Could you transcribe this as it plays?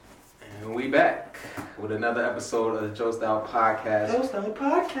back with another episode of the Joe Style Podcast. Joe Style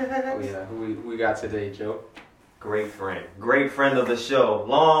Podcast. Oh yeah, who we got today, Joe? Great friend of the show,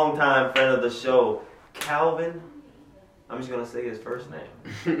 long time friend of the show, Calvin. I'm just gonna say his first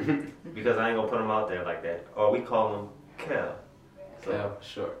name because I ain't gonna put him out there like that. Or we call him Kel. So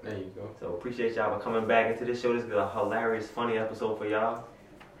sure, there you go. So appreciate y'all for coming back into this show. This is a hilarious, funny episode for y'all.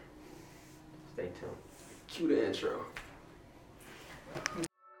 Stay tuned. Cue the intro.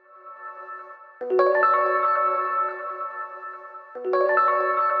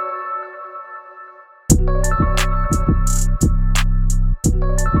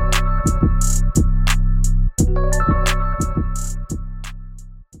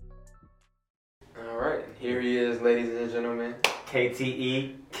 Alright, here he is, ladies and gentlemen.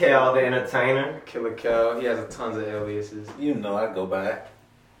 KTE, Kel the Entertainer. Killer Kel. He has tons of aliases. You know I go by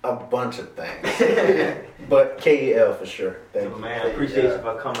a bunch of things. But KEL for sure. Thank So, you. man, I appreciate you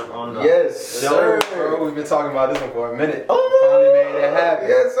for coming on the Yes, show. sir. Bro, we've been talking about this one for a minute. Oh, Finally made it happen.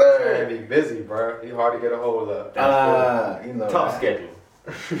 yes, sir. This man be busy, bro. He hard to get a hold of. You know. Tough schedule.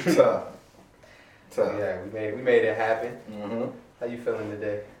 Tough. Yeah, we made it happen. Mm-hmm. How you feeling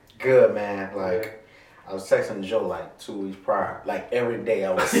today? Good, man. Like, Good. I was texting Joe like 2 weeks prior. Like every day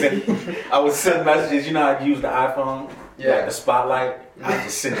I was sending messages. You know how I use the iPhone? Yeah. Like the spotlight. I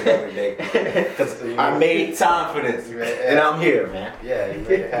just send it every day. Because So you I made- made time for this. You made- And I'm here, man. Yeah, you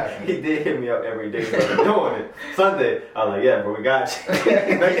made it happen. He did hit me up every day. So I'm doing it. Sunday, I was like, yeah, bro, we got you.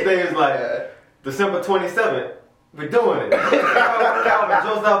 Next day is like December 27th, we're doing it. Calvin,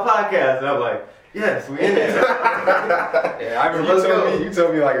 Joe Style Podcast. And I'm like, yes, we in there. Yeah, I remember you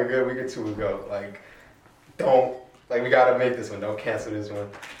told me like a good week or two ago, like, we gotta make this one, don't cancel this one,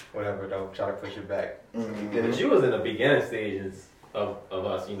 whatever, don't try to push it back. Yeah, but you was in the beginning stages of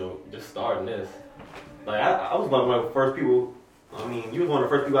us, just starting this. Like, I was one of the first people, you was one of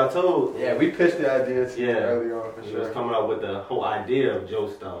the first people I told. Yeah, we pitched the idea to you Yeah. early on for We sure. was coming up with the whole idea of Joe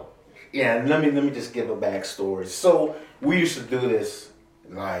Style. Yeah, and let me just give a backstory. So we used to do this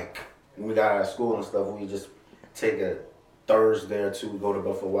like when we got out of school and stuff. We just take a Thursday or two, go to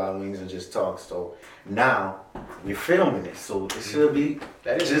Buffalo Wild Wings and just talk. So now we're filming it, so it should be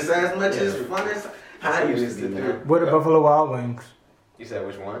That is just as much yeah. as fun as That's I what we used to do. Where the Buffalo Wild Wings? You said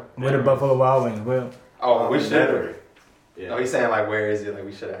which one? Where the Buffalo Wild Wings? Well, Oh, we should. Never. Yeah. No, he's saying like, where is it? Like,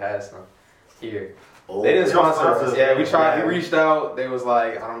 we should have had some here. Oh, They didn't sponsor us. sponsor- Yeah, we tried. yeah. We reached out. They was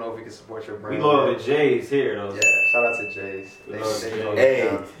like, I don't know if we can support your We brand. loyal to Jay's here, though. Yeah, shout out to Jay's. We They love Jay's. hold it Hey,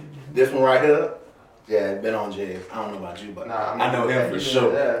 down. this one right here. Yeah, been on Jay's. I don't know about you, but Nah, I know him for he-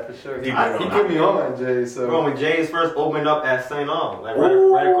 sure. Yeah, for sure. He He been put on. me on, Jay. So Bro, when Jay's first opened up at St. Aug, like right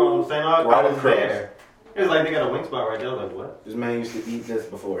Ooh. across from St. Aug, I Right was across. there. It was like they got a wing spot right there. I was like, what? This man used to eat this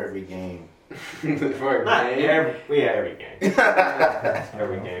before every game. for a Not game. every game.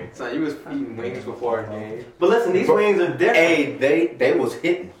 Every game. Son, you was eating wings before a game. But listen, these wings are different. Hey, they was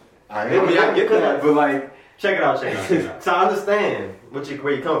hitting. I mean, I get that, but like, Check it out. So I understand where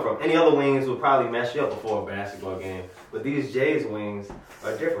you're coming from. Any other wings would probably mess you up before a basketball game. But these Jay's wings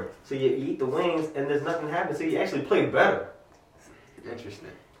are different. So you eat the wings and there's nothing happens. So you actually play better. interesting.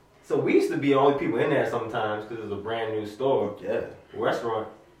 So we used to be the only people in there sometimes because it was a brand new store, Yeah. restaurant.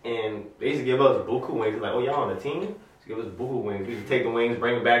 And they used to give us buku wings. Like, oh, y'all on the team? Just give us buku wings. We used to take the wings,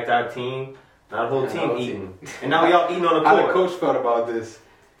 bring them back to our team. Now the whole Yeah, the team whole eating. And now y'all eating on the How the court. coach felt about this?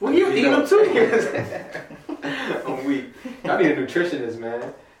 Well, he was eating them too. I'm weak. I need a nutritionist,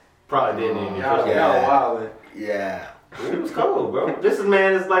 man. Probably didn't even. Y'all Yeah. wildin'. Yeah. It was cold, bro. This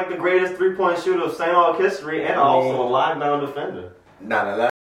man is like the greatest three-point shooter of St. Aug history and also a lockdown defender. Not a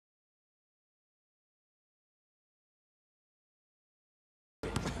lot.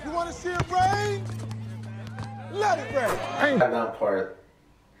 You want to see it rain? Let it rain. That part.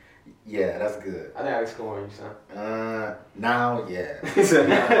 Yeah, that's good. I think I can score on you, son. Now, yeah.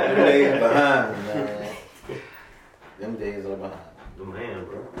 Them days behind, man. Them days are behind. The man,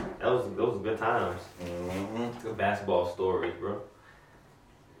 bro. Those was good times. Mm-hmm. Good basketball stories, bro.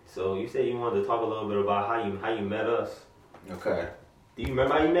 So you said you wanted to talk a little bit about how you met us. Okay. Do you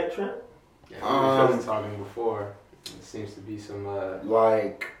remember how you met Trent? Yeah, we were talking before. It seems to be some.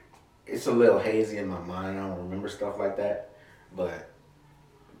 Like, it's a little hazy in my mind. I don't remember stuff like that. But,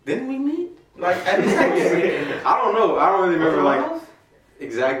 didn't we meet? Like, I don't know. I don't really remember like Like,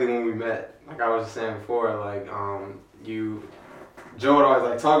 exactly when we met. Like I was just saying before, like Joe would always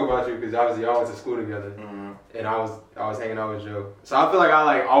like talk about you because obviously y'all went to school together, Mm-hmm. and I was hanging out with Joe. So I feel like I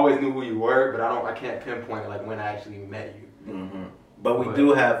like always knew who you were, but I can't pinpoint like when I actually met you. Mm-hmm. But we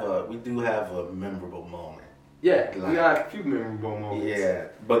do have a memorable moment. Yeah, we Like- got a few memorable moments. Yeah,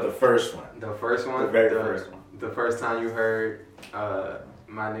 but the first one. The first one, The very first one. the first time you heard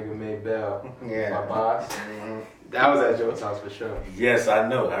My nigga made Bell. Yeah. My boss. Mhm. That was at Joe's house for sure. Yes, I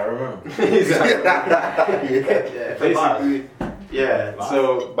know. I remember. Yeah, basically. Yeah. Boss.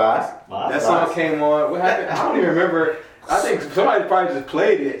 So Boss. that song came on. What happened? I don't even remember. I think somebody probably just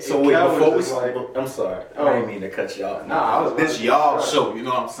played it. So and wait, Kel was before we just like, I'm sorry. Oh. I didn't mean to cut you off. Nah, I was This about to- y'all show, you know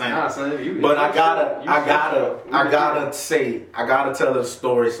what I'm saying? Nah, son, you. But I you gotta say, I gotta tell the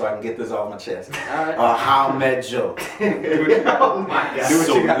story so I can get this off my chest. Alright. How I met Joe. Oh my God. Do what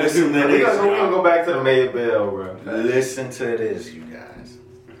So you gotta listen do. to We this. gonna y'all. go back to the Made Bell, bro. Listen to this, you guys.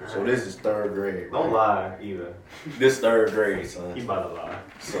 So this is third grade. Don't lie either. This third grade, son. He about to lie.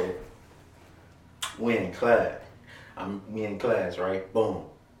 So we in class. We in class, right? Boom.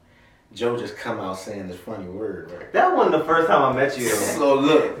 Joe just come out saying this funny word, right? That wasn't the first time I met you. Though. So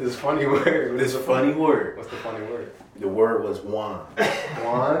look, This funny word. this funny word. What's the funny word? The word was wand.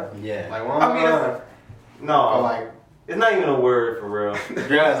 Juan? Yeah. Like Juan? I mean, it's- No, Or like, it's not even a word for real.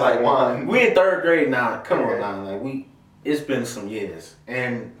 Guys, like Juan. we in third grade now. Come Okay. on now, like it's been some years.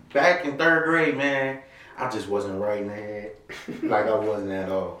 And back in third grade, man, I just wasn't right in the head. Like I wasn't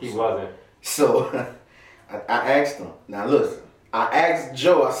at all. He wasn't. So I asked him. Now listen, I asked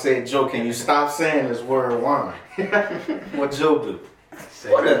Joe. I said, Joe, can you stop saying this word wine? What Joe do?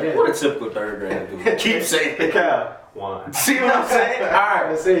 say What it a again. typical third grader do? Keep saying it. Cal, one. See what I'm saying? All right.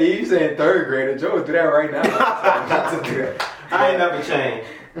 I say you saying third grader. Joe would do that right now. Not to do that. I ain't never changed.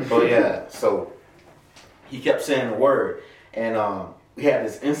 But yeah, so he kept saying the word, and we had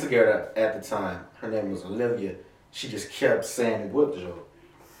this instigator at the time. Her name was Olivia. She just kept saying it with Joe.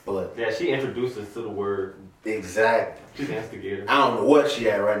 But Yeah, she introduced us to the word. exactly. She's an instigator. I don't know what she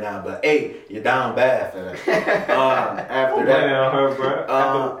at right now, but hey, you're down bad for that. After Don't blame it that, on her,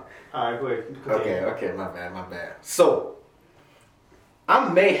 bro. Alright, go ahead. Continue. okay, my bad. So I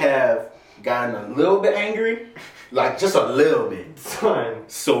may have gotten a little bit angry, like just a little bit. Son.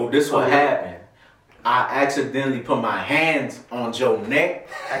 So this what happened. I accidentally put my hands on Joe's neck,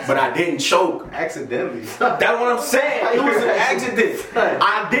 but I didn't choke. Accidentally. That's what I'm saying. It was an accident.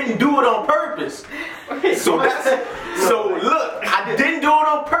 I didn't do it on purpose. So look, I didn't do it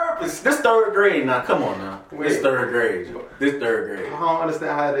on purpose. This third grade now. Come on now. This Wait. third grade, Joe. This third grade. I don't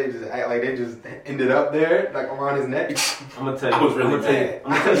understand how they just act like they just ended up there, like around his neck. I'm gonna tell you. I was really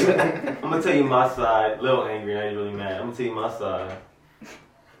I'm gonna tell you my side. A little angry. I ain't really mad. I'm gonna tell you my side.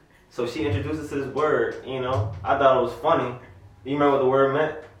 So she introduced us to this word. You know, I thought it was funny. You remember what the word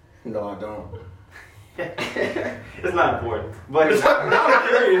meant? No, I don't. It's not important. But Now I'm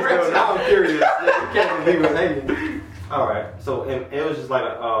curious, though. Now I'm curious. Yeah, you can't leave us hanging. all right. So it was just like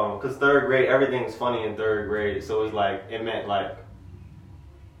cause third grade, everything's funny in third grade. So it's like it meant like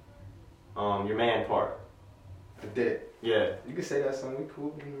your man part. I did. Yeah. You can say that song. We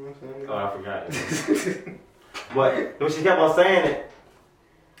cool. You know what Oh, I'm I forgot. saying? But when she kept on saying it,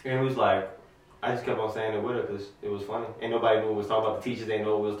 and it was like, I just kept on saying it with her because it was funny. Ain't nobody knew what we was talking about. The teachers ain't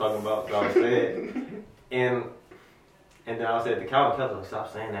know what we was talking about. So I was saying it. And then I said to Calvin, Calvin was like,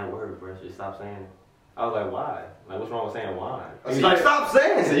 stop saying that word, bro. Just stop saying it. I was like, why? Like, what's wrong with saying why? Oh, He's so like, you- stop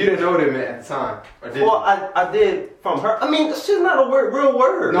saying So it. you didn't know what it meant at the time, or did Well, you? I did from her. I mean, this shit's not a real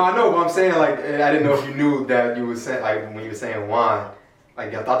word. No, I know, but I'm saying like I didn't know if you knew that you was saying like when you were saying wine.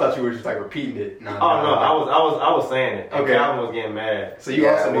 Like I thought you were just like repeating it. No, Oh no, I was saying it. And Okay. Calvin was getting mad. So you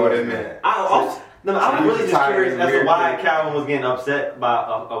also knew what it meant. I was So really you just just tired curious of as to weird why things. Calvin was getting upset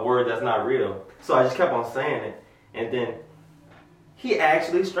by a word that's not real. So I just kept on saying it, and then he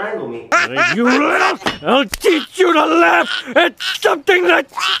actually strangled me You little, I'll teach you to laugh at something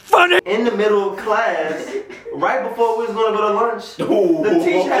that's funny. in the middle of class, right before we was gonna go to lunch. Ooh. The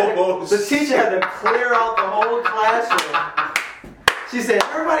teacher had to clear out the whole classroom. She said,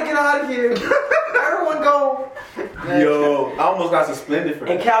 "Everybody get out of here! Everyone go!" Yo, I almost got suspended for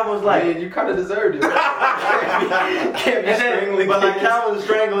And that. Calvin was I like, mean, you kind of deserved it. Can't be and then, strangling but like kids. Calvin was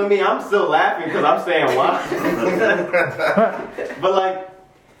strangling me, I'm still laughing because I'm saying why. But like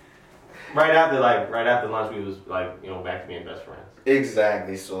right after lunch, we was like back to being best friends.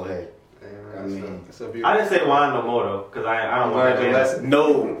 Exactly. So hey, Yeah, I mean, it's a beautiful. I didn't say wine no more though, because I don't want Learned that a man. lesson.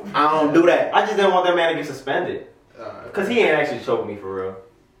 no, I don't do that. I just didn't want that man to get suspended because he ain't actually choked me for real.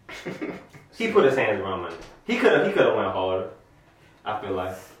 He put his hands around my neck. He could have went harder. I feel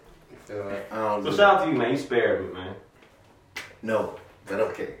like. feel like. I don't So do shout out to you, man. You spared me, man. No, but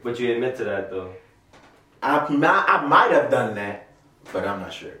okay. But you admit to that though. I might have done that, but I'm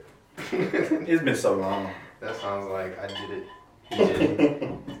not sure. It's been so long. That sounds like I did it. He did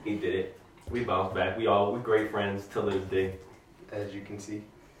it. He did it. We bounced back. We great friends till this day. As you can see.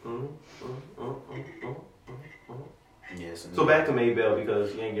 Yes. So back to Maybell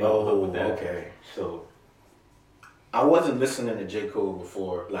because you ain't getting hooked up with that. Okay. So I wasn't listening to J. Cole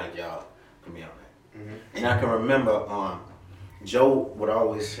before, like y'all put me on that. Mm-hmm. And I can remember Joe would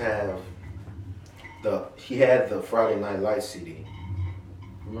always have he had the Friday Night Lights CD.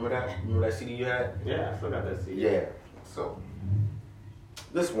 Remember that? Remember that CD you had? Yeah, I still got that CD. Yeah. So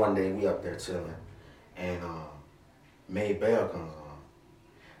this one day we up there chilling, and May Bell comes on,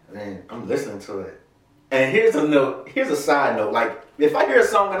 and I'm listening to it. And here's a side note. Like, if I hear a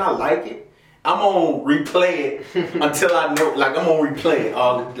song and I like it, I'm gonna replay it until I know. Like, I'm gonna replay it.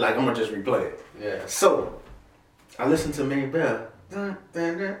 Like, I'm gonna just replay it. Yeah. So I listen to May Bell, and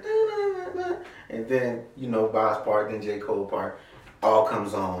then Boss part, then J. Cole part, all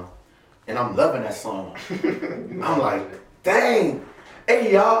comes on, and I'm loving that song. I'm like, dang,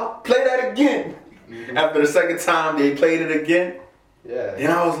 hey y'all, play that again. Mm-hmm. After the second time they played it again, yeah. And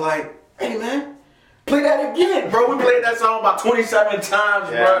I was like, hey man, play that again, bro. We played that song about 27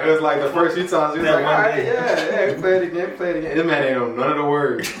 times, yeah, bro. It was like the first few times, we was like, all right, yeah, play it again. This man ain't know none of the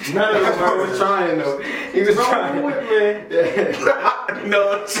words. None of the He was trying, though. He was trying. With me. Yeah.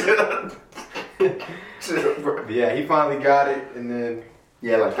 No, chill, bro. But yeah, he finally got it, and then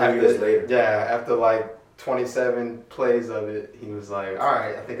Yeah, like 3 years later. Yeah, after like 27 plays of it, he was like, all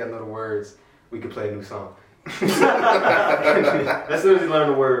right, I think I know the words. We could play a new song. As soon as you learn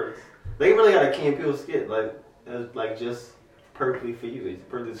the words. They really got a Key and Peele skit, like just perfectly for you. It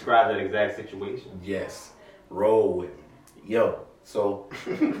perfectly describes that exact situation. Yes. Roll with me. Yo, so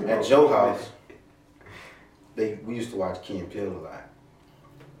at Joe house, we used to watch Key and Peele a lot.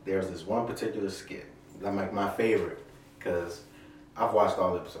 There's this one particular skit, like my favorite, because I've watched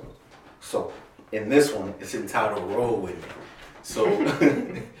all episodes. So in this one, it's entitled Roll With Me. So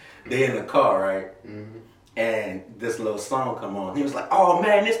they in the car, right? Mm-hmm. And this little song come on. He was like, oh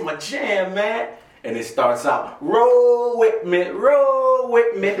man, this my jam, man. And it starts out, roll with me, roll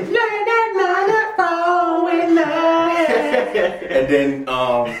with me. Na, na, na, na, roll with me. And then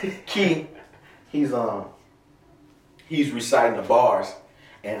Key, he's reciting the bars.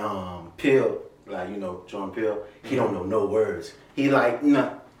 And Peele, like, Jordan Peele, he don't know no words. He like,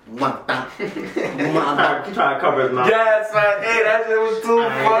 nah. Keep trying to cover his mouth. Yeah, son. Hey, that shit was too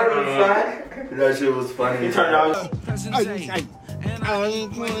funny, son. That shit was funny. He turned out. I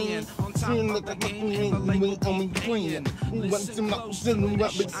ain't playing.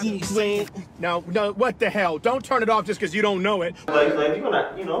 Now, what the hell? Don't turn it off just because you don't know it. Like if you're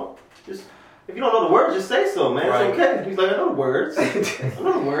gonna, just if you don't know the words, just say so, man. Right. It's okay. He's like, I know the words. I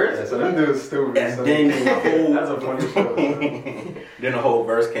know the words. Yeah, so that dude was stupid. And then that's a funny show. Then the whole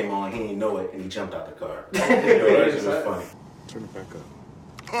verse came on. He didn't know it, and he jumped out the car. That shit was funny. Turn it back up.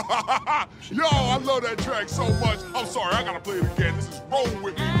 Yo, I love that track so much. I'm sorry, I gotta play it again. This is Roll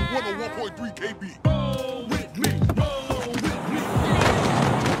With Me, 101.3 KB. Roll with me, roll with me.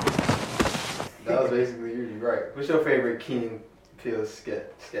 That was basically you. You're right. What's your favorite Key and Peele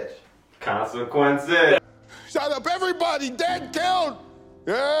sketch? Consequences. Shut up, everybody. Dead count.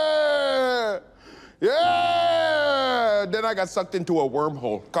 Yeah. Yeah. Then I got sucked into a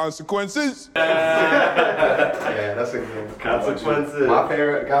wormhole. Consequences. Yeah, that's a good one. Consequences. My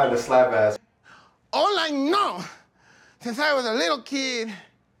favorite guy, the slap ass. All I know since I was a little kid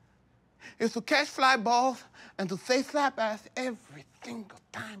is to catch fly balls and to say slap ass every single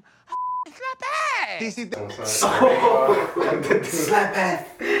time. Slap ass! Slap ass.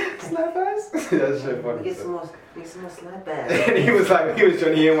 Slap ass? That shit funny. Get some more slap ass. And he was trying, he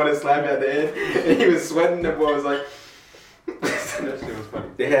didn't want to slap at the end. And he was sweating. The boy was like, that shit was funny.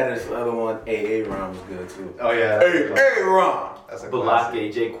 They had this other one, AA Ron was good too. Oh yeah. Hey Ron! That's a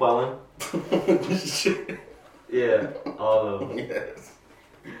Balake, Jay Quellen. Yeah, all of them. Yes.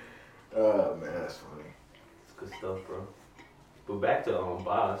 Oh man, that's funny. It's good stuff, bro. But back to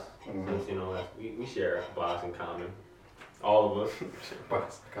Boss, since we share Boss in common, all of us.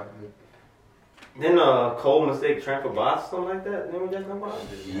 Boss in common. Then Cole mistake Trent for Boss, something like that. Remember that talking about?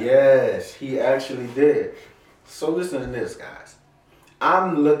 Yes, he actually did. So listen to this, guys.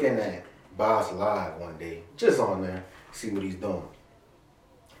 I'm looking at Boss live one day, just on there, see what he's doing.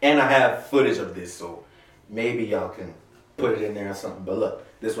 And I have footage of this, so maybe y'all can put it in there or something. But look,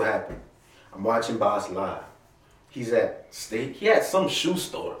 this what happened. I'm watching Boss live. He's at State. He had some shoe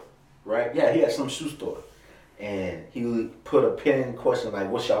store, right? Yeah, he had some shoe store. And he put a pin question like,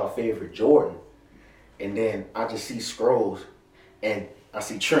 what's y'all favorite Jordan? And then I just see scrolls, and I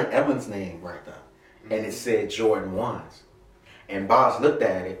see Trent Evans' name right there. And it said Jordan 1s. And Boss looked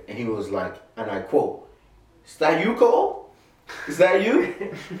at it, and he was like, and I quote, is that you, Cole? Is that you?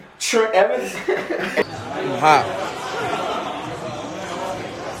 Trent Evans? I'm hot.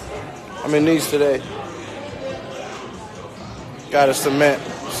 I'm in these today. Gotta cement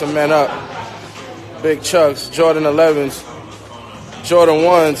up. Big Chucks, Jordan 11s, Jordan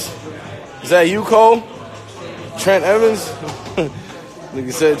 1s. Is that you, Cole? Trent Evans?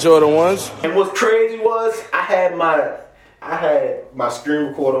 Nigga said Jordan 1s. And what's crazy was I had my screen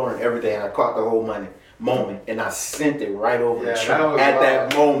recorder on and everything. And I caught the whole moment and I sent it right over to Trent at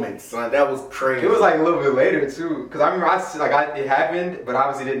that moment, son. That was crazy. It was like a little bit later too, because I remember it happened, but I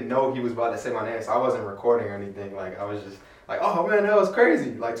obviously didn't know he was about to say my name, so I wasn't recording or anything. Like I was just like, oh man, that was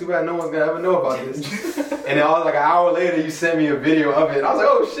crazy. Like too bad no one's gonna ever know about this. And then like an hour later, you sent me a video of it. I was like,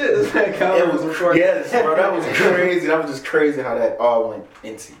 oh shit, this man Calvin was recording. Yes, bro, that was crazy. That was just crazy how that all went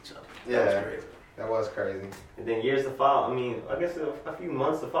into each other. Yeah, that was crazy. That was crazy. And then years to follow. I mean, I guess a few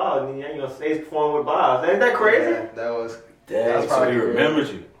months to follow. And then you're gonna stay performing with Boz. Ain't that crazy? Yeah, that was. That's probably he remembered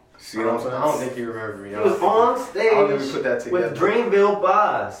you. See what I'm saying? I don't think he remembered me. He was on stage I don't think we put that together. with Dreamville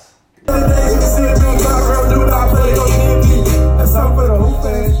Boz.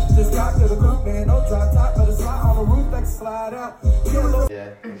 Yeah,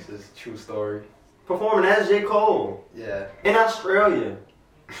 this is a true story. Performing as J. Cole. Yeah. In Australia.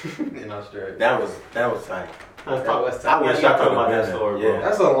 In Australia. That was tight. I wish I I could talk about have that been story, there. bro. Yeah.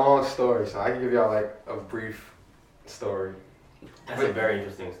 That's a long story, so I can give y'all like a brief story. That's a very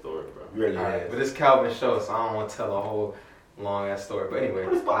interesting story, bro. Really All right, is. but it's Calvin's show, so I don't want to tell a whole long ass story. But anyway,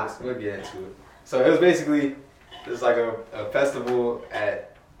 But it's possible. we'll get into it. So it was basically there's like a festival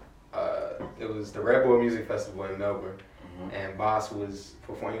at it was the Red Bull Music Festival in Melbourne, and Boss was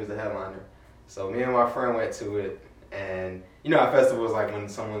performing. He was the headliner. So me and my friend went to it, and you know how festivals like when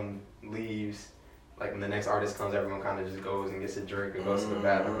someone leaves, like when the next artist comes, everyone kind of just goes and gets a drink or goes to the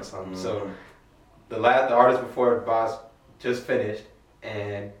bathroom or something. So the artist before Boss just finished,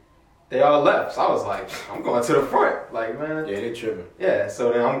 and they all left. So I was like, I'm going to the front, like man. Yeah, they tripping. Yeah.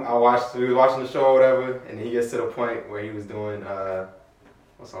 So then we was watching the show or whatever, and then he gets to the point where he was doing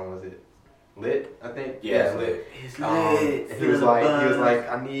what song was it? Lit, I think. Yeah, Lit. It's And he was like,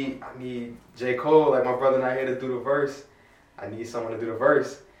 I need J. Cole, like my brother not here to do the verse. I need someone to do the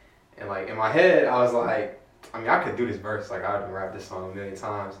verse. And like in my head, I was like, I mean, I could do this verse, like I've rapped this song a million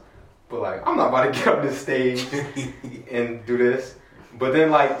times, but like I'm not about to get on this stage and do this. But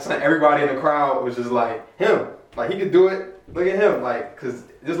then like everybody in the crowd was just like him, like he could do it. Look at him, like, cause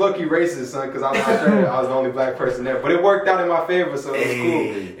this low-key racist, son, cause I was Australian, I was the only black person there. But it worked out in my favor, so it was cool.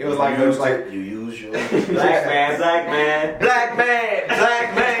 It was like you use your Black man.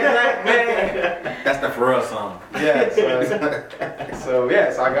 That's the Pharrell song. Yeah,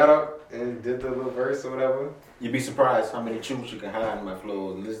 so I got up and did the little verse or whatever. You'd be surprised how many troops you can hide in my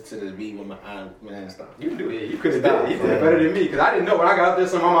flow and listen to this beat with my hands stop. You do it. You could have did it. You did it better than me, cause I didn't know when I got up there.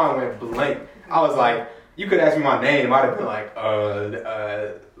 So my mind went blank. I was like, you could ask me my name. I'd have been like,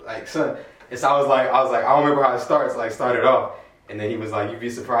 like son. And so I was like, I don't remember how it starts. Like started off, and then he was like, you'd be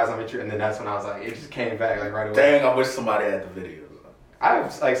surprised how much. And then that's when I was like, it just came back like right away. Dang, I wish somebody had the video. I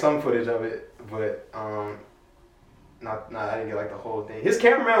have like some footage of it, but not I didn't get like the whole thing. His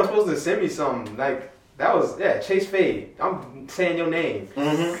cameraman was supposed to send me something like that was Chase Fade. I'm saying your name.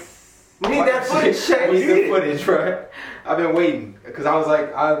 We need that footage, Chase. We need the footage, right? I've been waiting because I was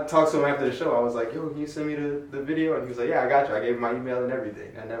like, I talked to him after the show. I was like, yo, can you send me the video? And he was like, yeah, I got you. I gave him my email and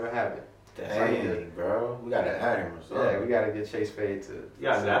everything. That never happened. Dang, bro, we gotta add him or something. Yeah, we gotta get Chase Fade to.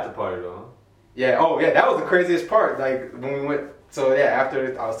 Yeah, the after party though. Yeah. Oh, yeah. That was the craziest part. Like when we went. So yeah,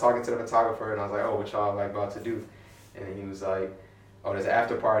 after I was talking to the photographer and I was like, oh, what y'all like about to do? And then he was like, oh, there's an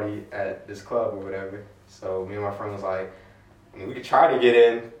after party at this club or whatever. So me and my friend was like, I mean, we could try to get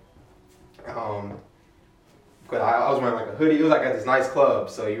in. But I was wearing like a hoodie. It was like at this nice club,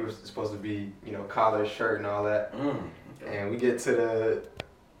 so you were supposed to be, you know, collar, shirt, and all that. And we get to the,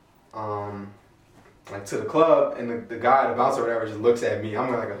 like to the club, and the guy, the bouncer or whatever, just looks at me. I'm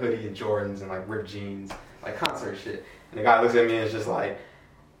wearing like a hoodie and Jordans and like ripped jeans, like concert shit. And the guy looks at me and is just like,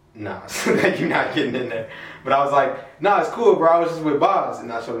 nah, like you're not getting in there. But I was like, nah, it's cool, bro. I was just with Boz,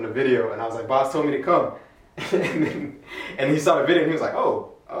 and I showed him the video, and I was like, Boz told me to come. and he saw the video, and he was like,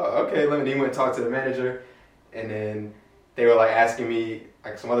 oh, okay. Then he went and talked to the manager, and then they were like asking me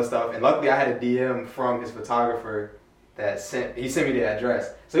like some other stuff. And luckily, I had a DM from his photographer that sent me the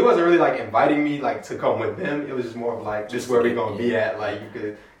address. So he wasn't really like inviting me like to come with them. It was just more of like, this is where we're gonna be at. Like you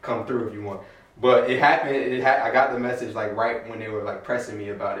could come through if you want. But it happened. I got the message like right when they were like pressing me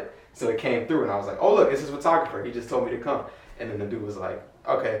about it. So it came through, and I was like, "Oh look, it's his photographer. He just told me to come." And then the dude was like,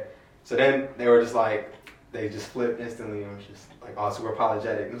 "Okay." So then they were just like, they just flipped instantly and was just like all super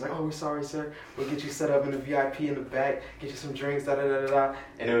apologetic. And it was like, "Oh, we're sorry, sir. We'll get you set up in the VIP in the back. Get you some drinks, da da da da da."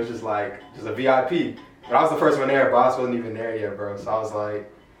 And it was just like just a VIP. But I was the first one there. Boss wasn't even there yet, bro. So I was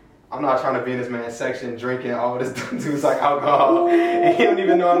like, I'm not trying to be in this man's section drinking all this dude's like alcohol, and he don't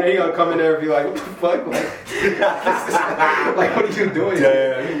even know I'm there. He gonna come in there and be like, what the fuck? Like what are you doing?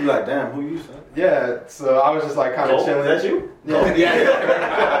 Damn, he'd be like, damn, who you son? Yeah, so I was just like kind of Cole, chilling. is that you?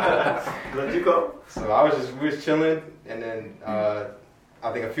 Yeah. Let you go. So we was chilling, and then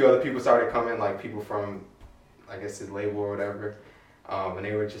I think a few other people started coming, like people from, I guess his label or whatever. And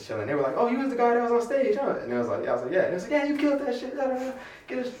they were just chilling. They were like, "Oh, you was the guy that was on stage, huh?" And I was like, "Yeah." And they was like, "Yeah, you killed that shit.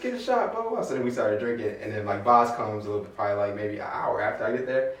 Get a shot, blah blah blah." So then we started drinking, and then like Boz comes a little bit, probably like maybe an hour after I get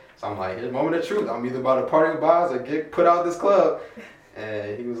there. So I'm like, "Here's moment of truth. I'm either about to party with Boz or get put out this club."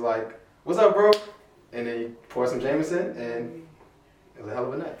 And he was like, "What's up, bro?" And then he poured some Jameson, and it was a hell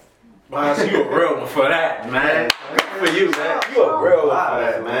of a night. Boz, you a real one for that, man. Good for you, man. You a real one for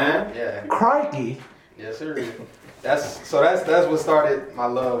that, man. Yeah. Crikey. Yes, sir. That's what started my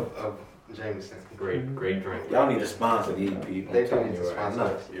love of Jameson. Great drink. Y'all need to sponsor these people. They I'm do telling need you to right sponsor now.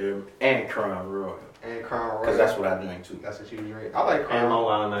 us. Yeah. And Crown Royal. And Crown Royal. Because that's what I drink too. That's what you drink. I like And Crown.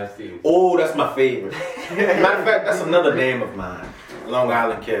 Long Island iced tea. Oh, that's my favorite. Matter of fact, that's another name of mine. Long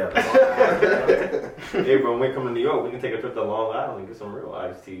Island Cal. Hey, bro, when we come to New York, we can take a trip to Long Island and get some real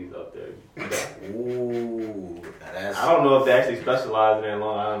iced teas up there. Ooh, that's. I don't know if they actually specialize in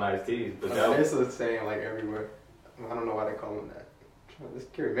Long Island iced teas, but that It's the same like everywhere. I don't know why they call them that. I'm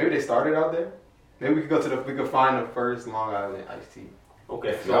just curious. Maybe they started out there. Maybe we could go to we could find the first Long Island iced tea. okay.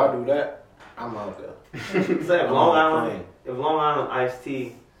 If y'all do that, I'm out there. So if I'm Long on the Island, if Long Island iced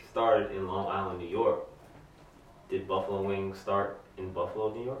tea started in Long Island, New York, did Buffalo Wings start in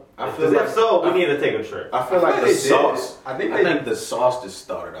Buffalo, New York? I feel If like- so, we need to take a trip. I feel like they the did. sauce. I think I they think the sauce just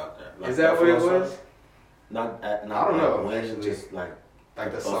started out there. Like Is that what it buffalo was? sauce. Not I don't know, When actually. just like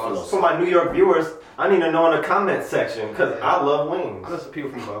Like the Buffalo sauce. For my New York viewers, I need to know in the comment section because I love wings. I know some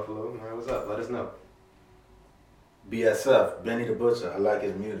people from Buffalo. Man, what's up? Let us know. BSF, Benny the Butcher. I like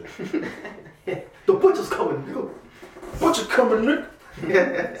his music. The butcher's coming, nigga. Butcher coming, Nick.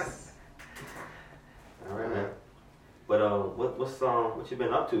 All right, man. But what you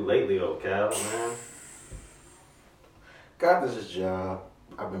been up to lately, though, Cal, man? Got this job.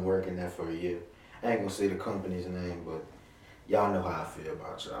 I've been working there for a year. I ain't gonna say the company's name, but y'all know how I feel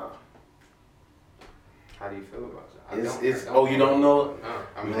about y'all. How do you feel about it? You don't know? No,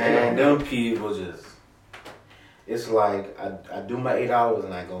 I mean, Man, them people just. It's like I do my 8 hours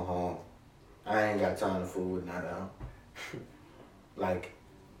and I go home. I ain't got time to fool with none of them. Like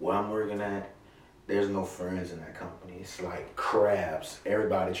where I'm working at, there's no friends in that company. It's like crabs.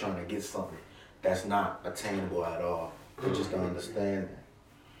 Everybody trying to get something that's not attainable at all. They just don't understand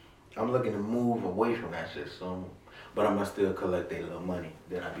that. I'm looking to move away from that shit soon. But I'm gonna still collect their little money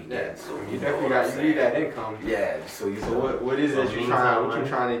that I be getting. Yeah, So you know definitely what I'm got you need saying. that income. Yeah, so you So what is it you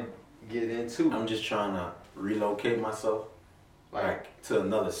trying to get into? I'm just trying to relocate myself, like to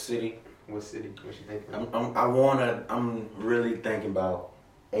another city. What city? What you thinking? I'm really thinking about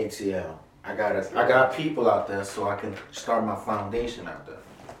ATL. I got people out there so I can start my foundation out there.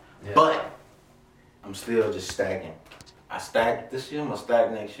 Yeah. But I'm still just stacking. I stacked this year, I'm gonna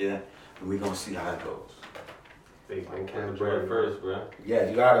stack next year, and we're gonna see how it goes. Big can of bread first, bro. Yeah,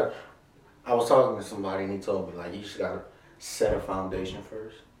 you gotta. I was talking to somebody and he told me like you just gotta set a foundation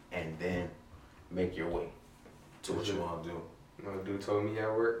first and then make your way to what you want to do. No dude told me at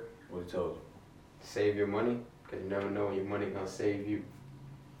work, What he told you? save your money, because you never know when your money gonna save you.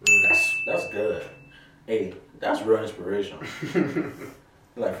 That's good. Hey, that's real inspiration.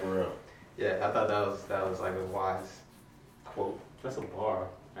 Like for real. Yeah, I thought that was like a wise quote. That's a bar,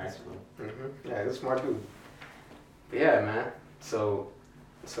 actually. Yeah, he's a smart dude. But yeah, man. So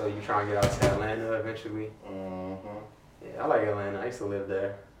you trying to get out to Atlanta eventually? Yeah, I like Atlanta. I used to live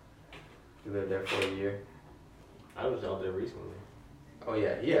there. You lived there for a year. I was out there recently. Oh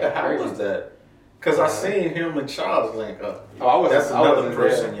yeah. How crazy. was that? Cause I seen him and Charles link up. Oh, I wasn't. That's I another wasn't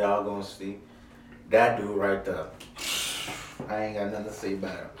person there. y'all gonna see. That dude right there. I ain't got nothing to say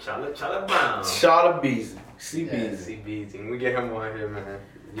about him. Charlotte Brown. Charlotte Beasley. Yeah, CBZ. CBZ. When we get him on here, man,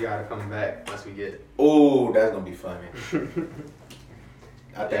 you gotta come back once we get. Oh, that's gonna be funny.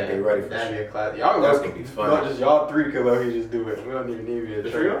 I think they ready for that'd shit. be a class. Y'all That's go- gonna be funny. Just y'all three could let me just do it. We don't even need me a The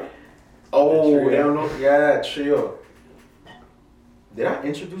trio. trio? Oh, The trio. they don't know. Yeah, trio. Did I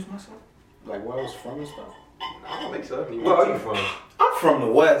introduce myself? Like where I was from and stuff? I don't think so. Where are you from? I'm from the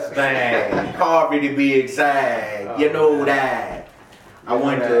West Bank, Harvey to be exact. You know that. I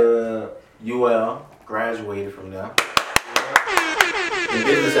went to UL, graduated from there. In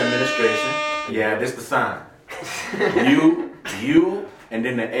business administration. Yeah, this the sign. U, and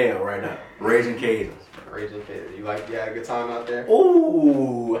then the L right now. Raising Cadence. Raging Kid. You had a good time out there?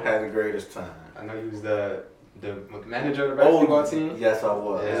 Ooh, I had the greatest time. I know you was the the manager of the basketball team. Yes, I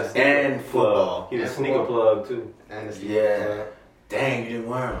was. Yeah. And football. He was a And sneaker football. plug too. And the Yeah. Dang, you didn't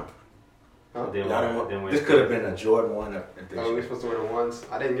wear them. This could have been a Jordan 1 edition. Oh, we supposed to wear the ones?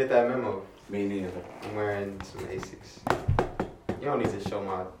 I didn't get that memo. Me neither. I'm wearing some Asics. You don't need to show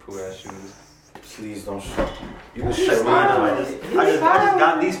my poo ass shoes. Please don't show. You can show I mine. just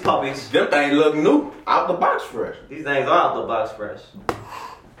got these puppies. Them things look new. Out the box fresh. These things are out the box fresh.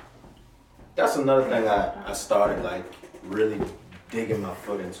 That's another thing I started like really digging my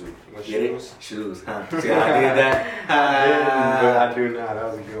foot into. What, Get shoes? it? Shoes, huh? See how I did that? But I do not. That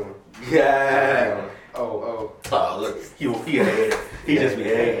was a good one. Yeah. Oh. Oh, look. He a hater. He just be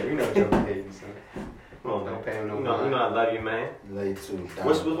hating. You know Joe hating, son. Come on, Don't man. pay him no You know mind. I love you, man. Lay too.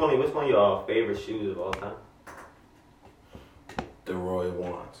 Which one of your favorite shoes of all time? The Royal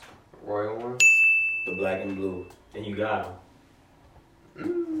ones. Royal one? The black and blue. And you got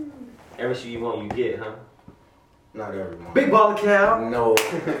them. Every shoe you want, you get, huh? Not every one. Big baller cow. No.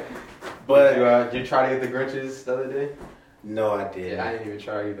 But Did you try to get the Grinches the other day? no, I did. Yeah, I didn't even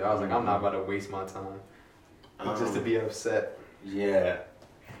try either. I was like, I'm not about to waste my time just to be upset. Yeah.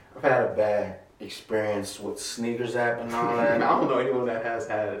 I've had a bad experience with Sneakers app and all I that. don't know anyone that has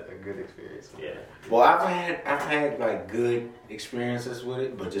had a good experience. Yeah. Well, I've had like good experiences with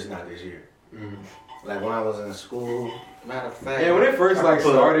it, but just not this year. Like when I was in school, matter of fact. Yeah, when it first like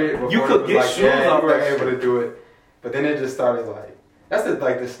started, you before could it was, get like, shoes yeah, off you were that able shit. to do it, but then it just started like that's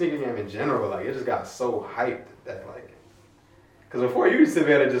the sneaker game in general. Like it just got so hyped that like, because before you used to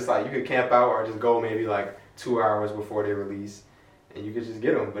be able to just like you could camp out or just go maybe like 2 hours before they release, and you could just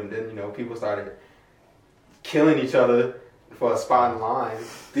get them. But then people started killing each other for a spot in line.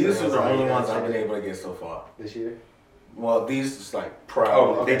 These So are it was the like, only yeah, ones I've been able to get so far. this year. Well, these is like proud.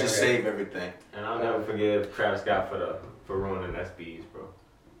 Oh, okay, they just okay. save everything. And I'll never forgive Travis Scott for ruining SBs, bro.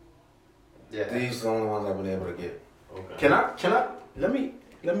 Yeah. These are the only ones I've been able to get. Okay. Can I? Let me.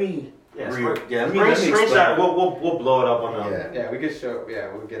 Yeah, Let me screenshot. explain. We'll blow it up on them. Yeah. Yeah, we could show.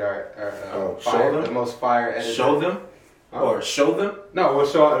 Yeah, we'll get our show fire, them? the most fire editor. Show them Oh. or show them. No, we'll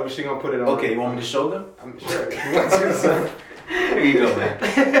show. She gonna put it on. Okay, you want me to show them? I'm sure. If you want to, so. Here you go, man.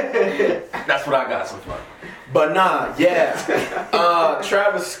 That's what I got so far. But nah, yeah.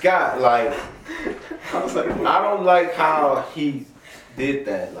 Travis Scott, like, I was like, I don't like how he did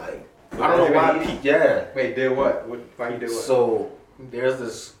that. Like, I don't know why. Yeah. wait, did what? Why he did what? So there's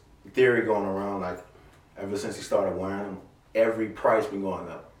this theory going around, like, ever since he started wearing them, every price been going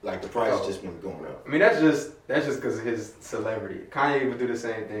up. Like the price has just been going up. I mean, that's just because of his celebrity. Kanye would do the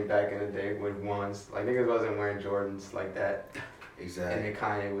same thing back in the day with ones. Like niggas wasn't wearing Jordans like that, and Exactly. then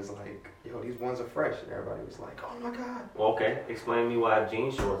Kanye was like, "Yo, these ones are fresh," and everybody was like, "Oh my god." Well, okay, explain to me why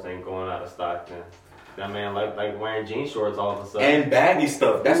jean shorts ain't going out of stock then. That man like wearing jean shorts all of a sudden. And baggy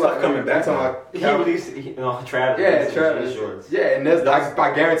stuff. That stuff coming back on. he released, Travis. Yeah, released Travis. jean shorts. Yeah, and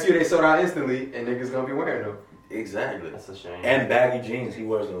I guarantee you they sold out instantly, and niggas gonna be wearing them. Exactly. That's a shame. And baggy jeans. He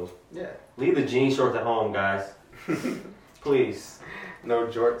wears those. Yeah. Leave the jean shorts at home, guys. Please. No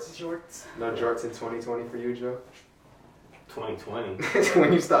jorts. No jorts in 2020 for you, Joe. 2020.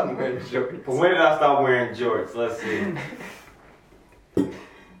 When you stop wearing jorts. But when did I stop wearing jorts? Let's see.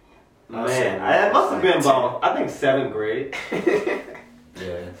 Man, it must have been about, I think, 7th grade.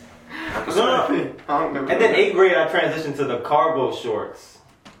 Yeah. No. I don't remember. And then 8th grade, I transitioned to the cargo shorts.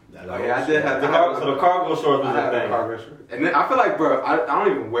 Oh yeah, I did have So the cargo shorts was I have a a thing. cargo short. And then I feel like, bro, I don't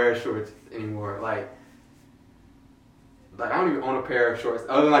even wear shorts anymore. Like I don't even own a pair of shorts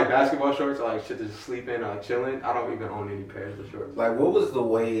other than like basketball shorts or like shit to just sleep in or like chilling. I don't even own any pairs of shorts. Like, what was the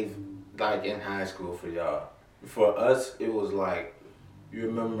wave like in high school for y'all? For us, it was like, you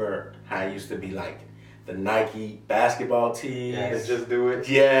remember how it used to be like the Nike basketball tees? Yeah, just do it.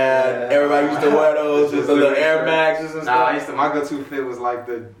 Yeah, everybody used to wear those with the little Air Maxes and Nah, stuff. my go-to fit was like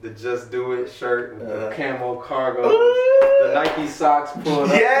the Just Do It shirt with the camo cargo, Ooh. the Nike socks pulled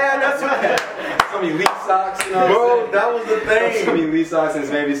up. Yeah, that's what. Some elite socks, you know what Bro, I'm saying? that was the Some thing. elite socks and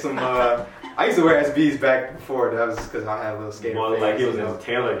maybe some. I used to wear SBs back before. That was just because I had a little skater. Well, phase, like he was you in know. the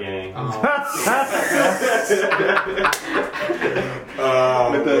Taylor gang.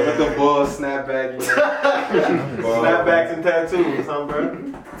 With the bull snapback. You know? Snapbacks and tattoos, huh,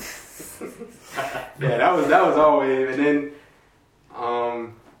 bro? Yeah, that was always. And then,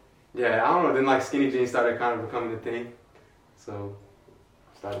 yeah, I don't know. Then like skinny jeans started kind of becoming a thing. So,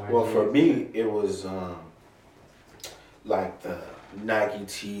 started wearing Well, for jeans. me, it was like the Nike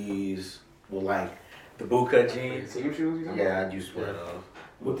tees with like the bootcut jeans. Team shoes. You know? Yeah, I used to wear those.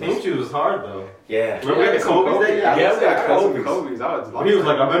 Well, team shoes was hard though. Yeah. Remember we had the Kobe's that year? Yeah, Yeah, we got I got some Kobe's. Kobe's. I was When he was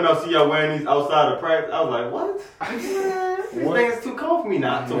like, I better not see y'all wearing these outside of practice. I was like, what? These What? things too cold for me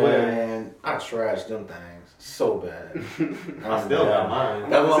not to wear. Man, I trashed them things so bad. I still got mine.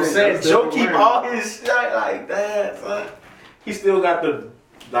 That's what I'm saying. Joe keep all his shit like that, son. He still got the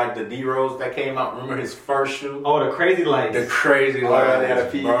D-Rose that came out. Remember his first shoe? Oh, the crazy lights. The crazy lights. They had a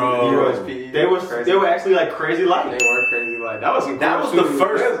PE. Bro. They were actually like crazy lights. They were crazy lights. That was some. That cool was the shoes.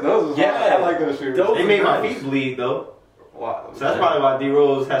 first. Those was Yeah. hard. I like those shoes. Those They was made my nice. feet bleed though. Wow. So that's probably why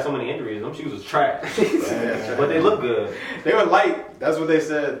D-Rose had so many injuries. Them shoes was trash. But they look good. They were light. That's what they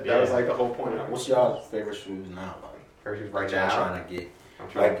said. Yeah. That was like the whole point of it. What's y'all's favorite shoes now? Like, First shoes right that y'all now. trying to get? I'm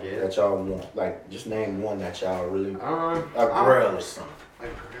trying Like, to get. that y'all want? Like, just name one that y'all really. A I grill or something.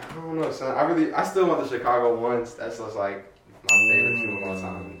 don't know, son. I still want the Chicago ones. That's just like my favorite shoe of all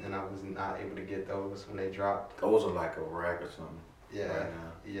time, and I was not able to get those when they dropped. Those are like a rack or something. Yeah, Right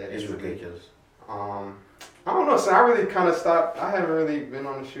now. yeah, It's easily. ridiculous. I don't know, so I really kind of stopped. I haven't really been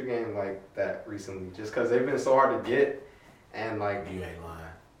on the shoe game like that recently, just because they've been so hard to get, and like You ain't lying.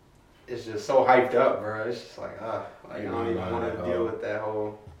 it's just so hyped up, bro. It's just like, like I You don't ain't even lying want at to all. deal with that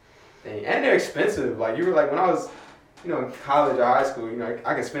whole thing, and they're expensive. Like you were like when I was, in college or high school,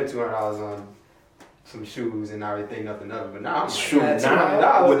 I could spend $200 on some shoes and not really think nothing of it. But now I'm like, Shoot, man,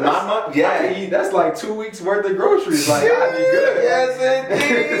 now $200 with my that's- money, I could eat- that's like 2 weeks worth of groceries. Like I'd be good.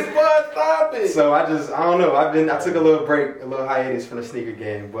 Yes, indeed. Boy, stop it. So I don't know. I took a little break, a little hiatus from the sneaker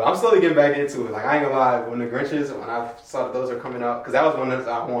game, but I'm slowly getting back into it. Like I ain't gonna lie, when the Grinches, when I saw that those are coming out, because that was one that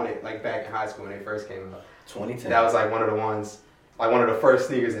I wanted, like back in high school when they first came out. 2010. That was like one of the ones, like one of the first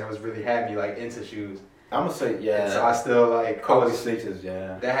sneakers that was really had me like into shoes. I'm gonna say And so I still like Kobe sneakers,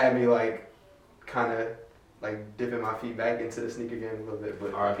 yeah. that had me like kind of like dipping my feet back into the sneaker game a little bit.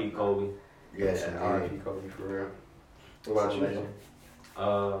 But R.I.P. Kobe. Yes, yeah, indeed. R.I.P. Kobe for real. What about you? Legend.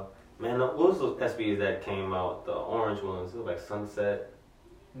 Man, what was those SBs that came out? The orange ones. It was like Sunset.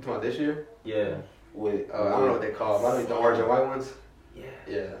 You talking about this year? Yeah. With I don't know what they call. The orange and white ones. Yeah.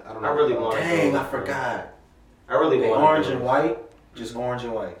 Yeah, I don't know. I really want. Dang, I forgot. I really The want orange and white, just orange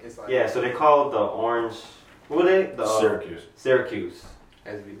and white. It's like Yeah, so they called the orange. What were they? The Syracuse. Syracuse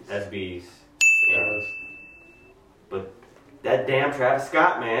SBs. SBs. Yeah. But that damn Travis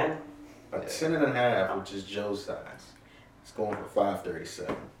Scott, man. A 10.5, which is Joe's size. It's going for $537.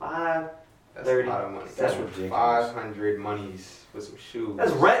 That's 30. a lot of money. That's ridiculous. 500 monies for some shoes.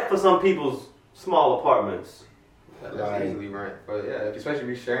 That's rent for some people's small apartments. That's Like- easily rent. But yeah, especially if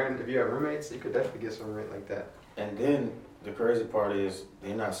you're sharing, if you have roommates, you could definitely get some rent like that. And then the crazy part is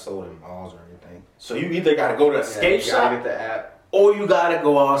they're not sold in malls or anything. So you either gotta go to a skate you gotta shop get the app, or you gotta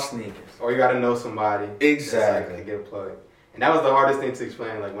go all sneakers. or you gotta know somebody. Exactly. To get a plug. And that was the hardest thing to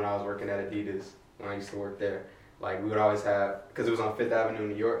explain. Like when I was working at Adidas, when I used to work there, like we would always have, because it was on Fifth Avenue in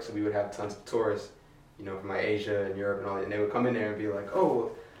New York, so we would have tons of tourists, from like Asia and Europe and all that, and they would come in there and be like,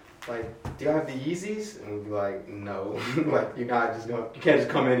 oh, like, do you have the Yeezys? And we'd be like, no. Like, you can't just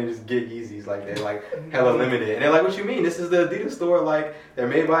come in and just get Yeezys. Like, they're like hella limited. And they're like, what you mean? This is the Adidas store. Like, they're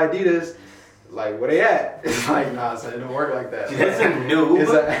made by Adidas. Like, where they at? It's like, nah, son, it don't work like that. It's a noob.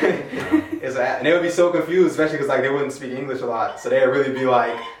 And they would be so confused, especially because like they wouldn't speak English a lot. So they'd really be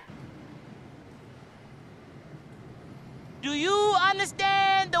like, Do you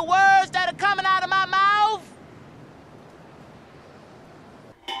understand the words that are coming out of my mouth?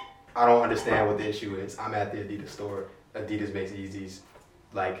 I don't understand what the issue is. I'm at the Adidas store. Adidas makes Yeezys.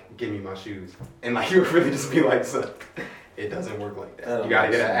 Like, give me my shoes. And like, you would really just be like, son, it doesn't work like that. You gotta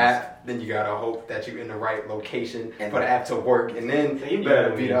get an app, then you gotta hope that you're in the right location for the app to work, and then Yeah, you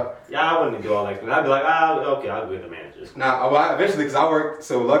better beat up. Yeah, I wouldn't do all that. I'd be like, okay, I'll go with the managers. Now, well, eventually, because I worked,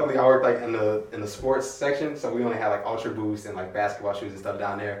 so luckily I worked like in the sports section, so we only had like Ultra Boost and like basketball shoes and stuff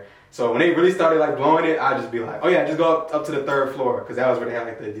down there. So when they really started like blowing it, I'd just be like, oh yeah, just go up to the third floor, because that was where they had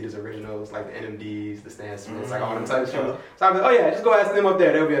like the Adidas Originals, like the NMDs, the Stan Smiths, like all them type of shoes. So I'd be like, oh yeah, just go ask them up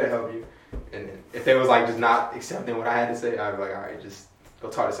there, they'll be able to help you. And then if they was like just not accepting what I had to say, I'd be like, all right, just go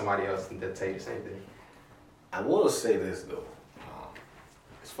talk to somebody else and they'll tell you the same thing. I will say this though,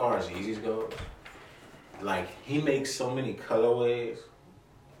 as far as Yeezys go, like he makes so many colorways,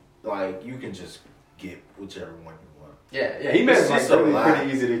 like you can just get whichever one you want. Yeah, he made it like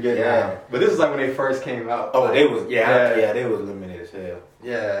pretty easy to get now. But this is like when they first came out. Oh, like, they was they was limited as hell.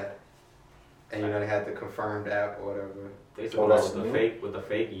 Yeah. And they had the confirmed app or whatever. They used to come out with the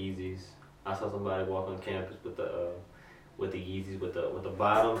fake Yeezys. I saw somebody walk on campus with the Yeezys with the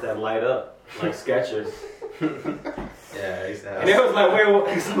bottoms that light up like Skechers. Yeah, they used to have. And it was like,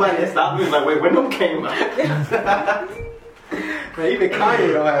 wait, somebody stopped me. Was like, wait, when them came out? Man, even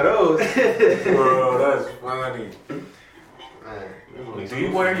Kanye don't have those. Bro, that's funny. Man. Do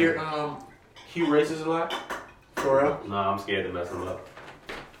you wear your Hue Races a lot? For real? Nah, I'm scared to mess them up.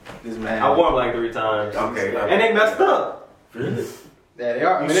 This man. I wore them like 3 times. Okay. And they messed up. Really? Yeah, they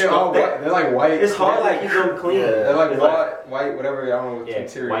are. I mean, they're all white. They're like white. It's hard to keep them clean. They're like It's white, whatever. I don't know what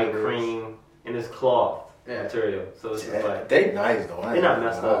material. White it is. cream, and it's cloth material. So it's just like they nice though. They're not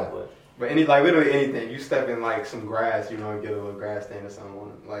messed up, but literally anything. You step in like some grass, you know, and get a little grass stain or something on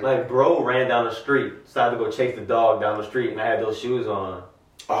it. Like bro ran down the street, decided to go chase the dog down the street, and I had those shoes on.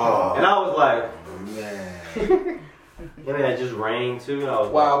 Oh. And I was like, man. And then it just rained too. I was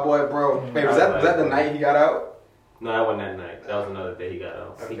Wild boy, bro. Wait, was that the night he got out? No, that wasn't that night. That was another day he got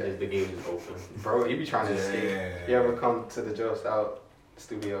out. Okay. The gate was open. Bro, he be trying to escape. You ever come to the Joe Stout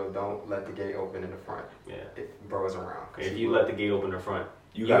studio, don't let the gate open in the front. Yeah. Bro is around. If you let the gate open in the front,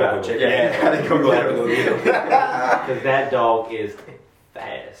 you gotta go check it. Yeah, you gotta go get him. Because that dog is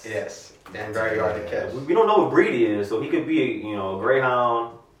fast. Yes. And very hard to catch. We don't know what breed he is, so he could be, a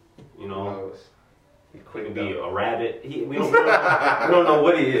greyhound, He could be a rabbit. We don't know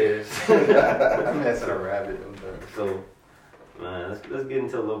what he is. That's a rabbit. So, man, let's get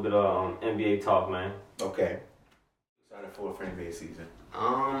into a little bit of NBA talk, man. Okay. Excited for NBA season.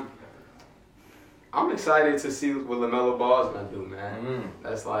 I'm excited to see what LaMelo Ball is gonna do, man.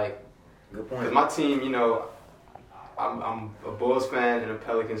 That's like good point. Cause my team, I'm a Bulls fan and a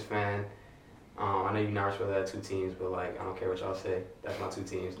Pelicans fan. I know you're not sure that 2 teams, but I don't care what y'all say. That's my 2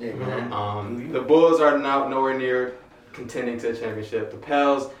 teams. Yeah, man. The Bulls are now nowhere near contending to a championship. The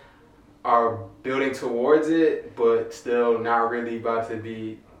Pels are building towards it, but still not really about to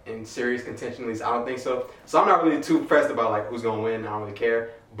be in serious contention. At least I don't think so. So I'm not really too pressed about who's gonna win. I don't really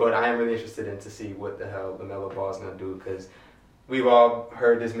care. But I am really interested in to see what the hell LaMelo Ball is gonna do, because we've all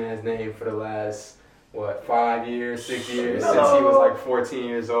heard this man's name for the last 5 years, 6 years, since he was 14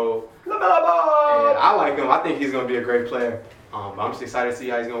 years old. And I like him. I think he's going to be a great player. But I'm just excited to see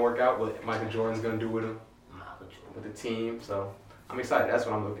how he's going to work out, what Michael Jordan's going to do with him, with the team. So I'm excited. That's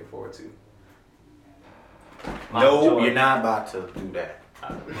what I'm looking forward to. No, you're not about to do that.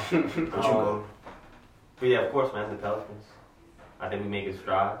 But yeah, of course, man, the Pelicans. I think we making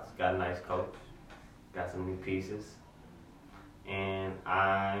strides. Got a nice coach. Got some new pieces. And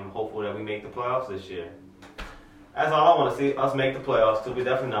I'm hopeful that we make the playoffs this year. That's all I want to see, us make the playoffs, because we're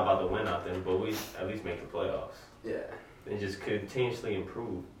definitely not about to win nothing, but we at least make the playoffs. Yeah. And just continuously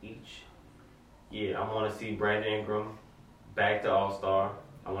improve each year. I want to see Brandon Ingram back to All-Star.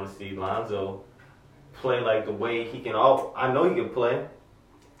 I want to see Lonzo play like the way he can. I know he can play.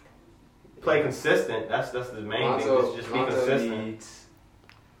 Play consistent. That's the main thing. Is just be consistent. Needs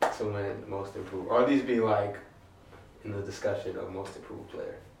to win most improved, or at least be in the discussion of most improved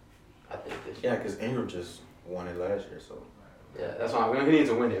player. I think this year. Yeah, because Ingram just won it last year, so. Yeah, that's why he needs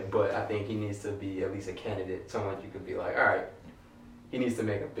to win it, but I think he needs to be at least a candidate. Someone you could be all right, he needs to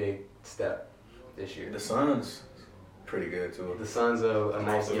make a big step this year. The Suns, pretty good too. The Suns are a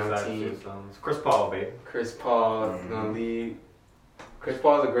nice young team. Chris Paul, baby. Chris Paul gonna lead. Chris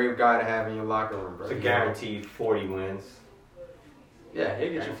Paul's a great guy to have in your locker room, bro. It's a guaranteed 40 wins. Yeah,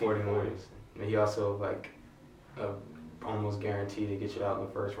 he'll get you 40 wins. And he also almost guaranteed to get you out in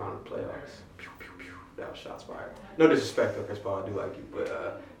the first round of the playoffs. That was shots fired. No disrespect to Chris Paul, I do like you,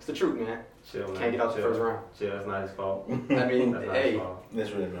 but it's the truth, man. Chill, man. Can't get out the first round. Chill, that's not his fault. I mean, hey,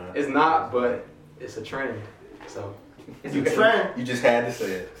 that's really not. It's not, but it's a trend. So it's a trend. You just had to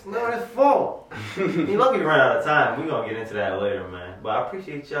say it. It's not his fault. He lucky to run out of time. We're gonna get into that later, man. But I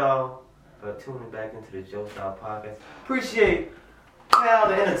appreciate y'all for tuning back into the Joe Style Podcast. Appreciate Cal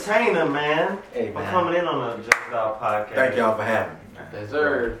the entertainer, man, for coming in on the Joe Style Podcast. Thank y'all for having me. Yes,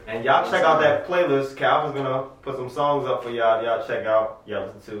 sir. And y'all check out that playlist. Calvin's gonna put some songs up for y'all. Y'all check out.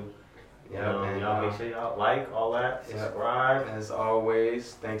 Y'all listen to. Y'all make sure y'all like all that. Subscribe. As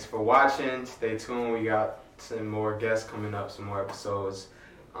always, thanks for watching. Stay tuned. We got some more guests coming up, some more episodes.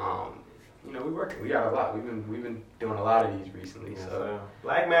 We're working. We got a lot. We've been doing a lot of these recently. Yes, so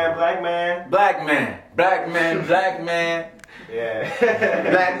black man. Yeah. Black man.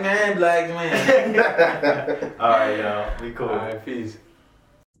 All right, y'all. We cool. All right, peace.